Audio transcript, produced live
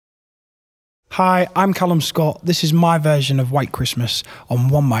Hi, I'm Calum Scott. This is my version of White Christmas on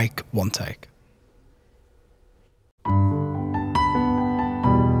One Mic, One Take.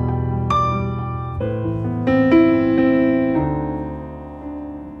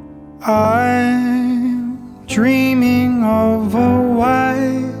 I'm dreaming of a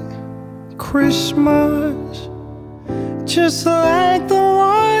white Christmas, just like the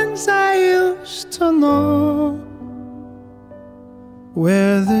ones I used to know,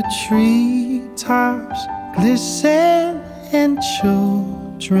 where the treetops glisten and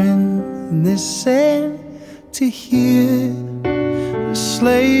children listen to hear the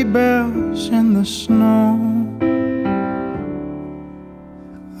sleigh bells in the snow.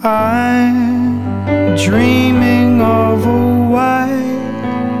 I'm dreaming of a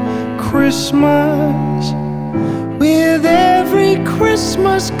white Christmas, with every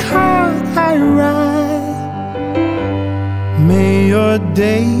Christmas card I write. May your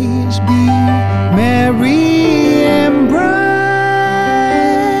days be merry and bright,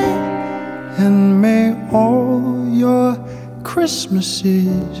 and may all your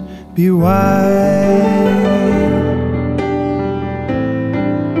Christmases be white.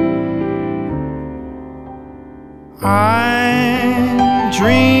 I'm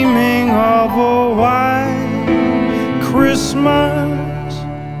dreaming of a white Christmas,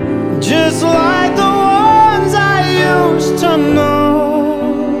 just like the ones I used to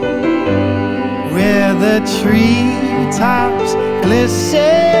know, where the treetops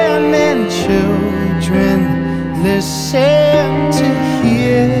glisten and children listen to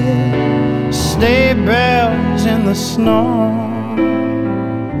hear sleigh bells in the snow.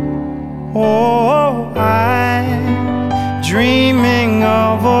 Oh, I'm dreaming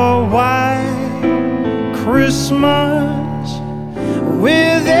of a white Christmas,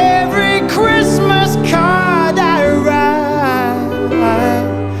 with every Christmas card I write.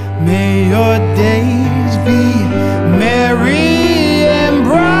 May your days be merry and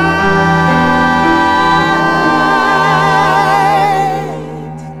bright,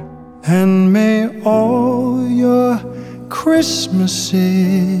 and may all your Christmases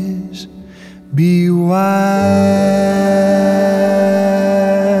be white.